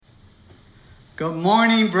Good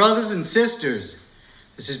morning, brothers and sisters.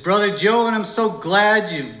 This is Brother Joe, and I'm so glad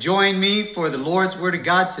you've joined me for the Lord's Word of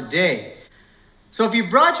God today. So if you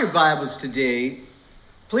brought your Bibles today,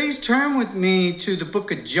 please turn with me to the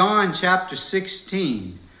book of John, chapter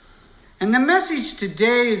 16. And the message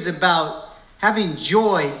today is about having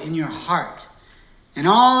joy in your heart. And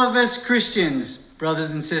all of us Christians,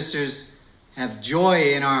 brothers and sisters, have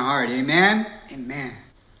joy in our heart. Amen? Amen.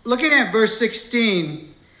 Looking at verse 16,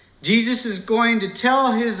 Jesus is going to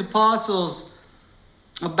tell his apostles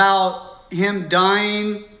about him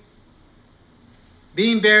dying,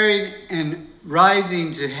 being buried, and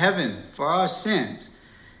rising to heaven for our sins.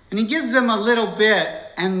 And he gives them a little bit,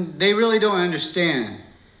 and they really don't understand.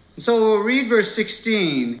 And so we'll read verse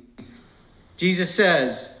 16. Jesus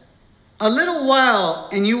says, "A little while,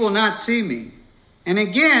 and you will not see me. And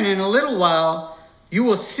again, in a little while, you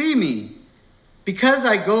will see me, because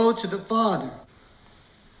I go to the Father."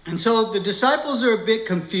 And so the disciples are a bit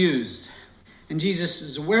confused, and Jesus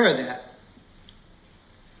is aware of that.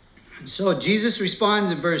 And so Jesus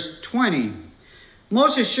responds in verse 20,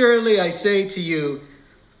 "Most assuredly I say to you,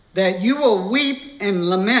 that you will weep and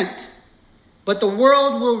lament, but the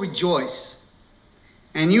world will rejoice.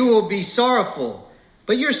 And you will be sorrowful,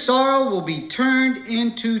 but your sorrow will be turned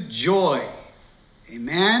into joy."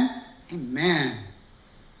 Amen? Amen.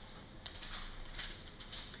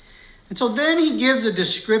 And so then he gives a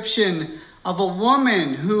description of a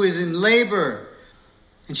woman who is in labor,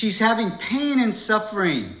 and she's having pain and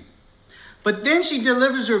suffering. But then she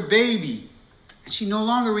delivers her baby, and she no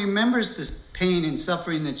longer remembers this pain and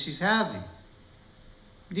suffering that she's having.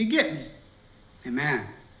 Do you get me? Amen.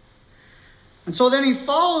 And so then he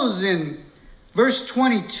follows in verse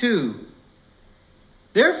 22.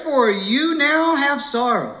 "Therefore you now have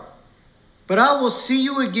sorrow, but I will see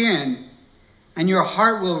you again, and your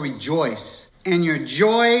heart will rejoice, and your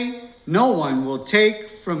joy no one will take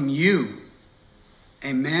from you."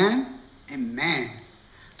 Amen? Amen.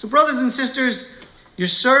 So brothers and sisters, you're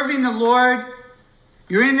serving the Lord.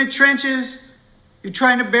 You're in the trenches. You're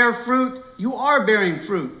trying to bear fruit. You are bearing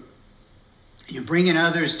fruit. And you're bringing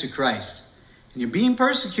others to Christ. And you're being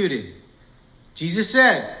persecuted. Jesus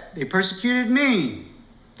said, "They persecuted me.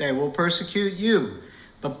 They will persecute you.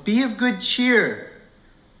 But be of good cheer,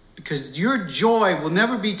 because your joy will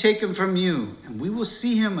never be taken from you, and we will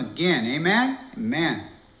see him again." Amen? Amen.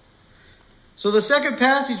 So the second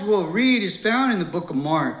passage we'll read is found in the book of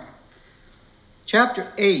Mark,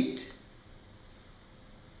 chapter 8.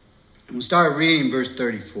 And we'll start reading verse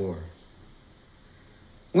 34.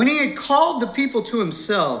 "When he had called the people to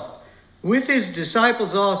himself, with his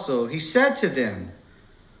disciples also, he said to them,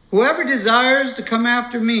 'Whoever desires to come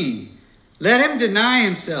after me, let him deny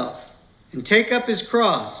himself, and take up his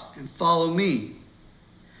cross, and follow me.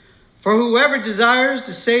 For whoever desires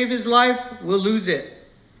to save his life will lose it.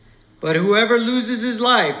 But whoever loses his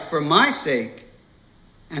life for my sake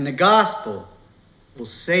and the gospel will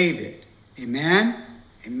save it.'" Amen?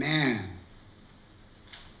 Amen.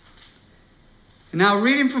 And now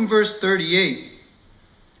reading from verse 38.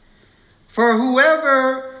 "For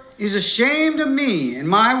whoever is ashamed of me and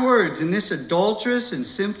my words in this adulterous and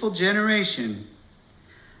sinful generation,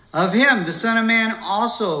 of him the Son of Man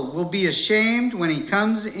also will be ashamed when he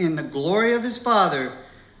comes in the glory of his Father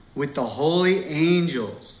with the holy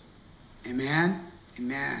angels." Amen?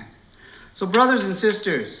 Amen. So brothers and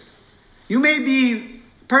sisters, you may be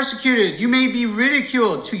persecuted, you may be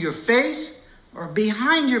ridiculed to your face or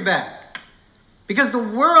behind your back, because the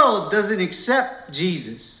world doesn't accept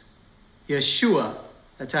Jesus, Yeshua.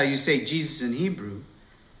 That's how you say Jesus in Hebrew.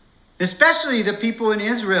 Especially the people in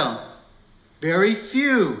Israel. Very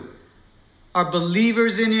few are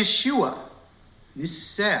believers in Yeshua. And this is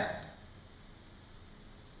sad.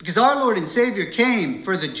 Because our Lord and Savior came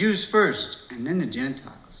for the Jews first, and then the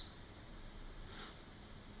Gentiles.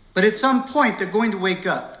 But at some point, they're going to wake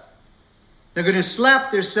up. They're going to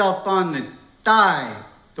slap themselves on the thigh,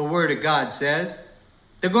 the Word of God says.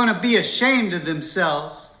 They're going to be ashamed of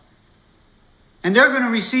themselves. And they're going to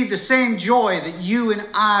receive the same joy that you and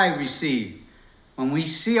I receive when we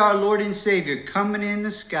see our Lord and Savior coming in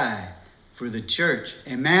the sky for the church.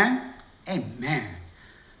 Amen? Amen.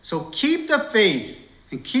 So keep the faith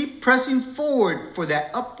and keep pressing forward for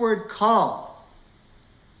that upward call.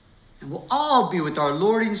 And we'll all be with our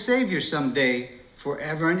Lord and Savior someday,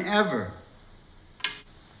 forever and ever.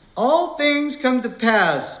 "All things come to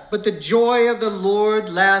pass, but the joy of the Lord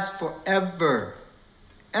lasts forever."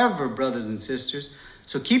 Ever, brothers and sisters.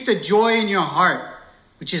 So keep the joy in your heart,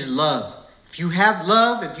 which is love. If you have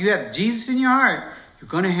love, if you have Jesus in your heart, you're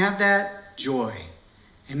going to have that joy.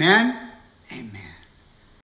 Amen? Amen.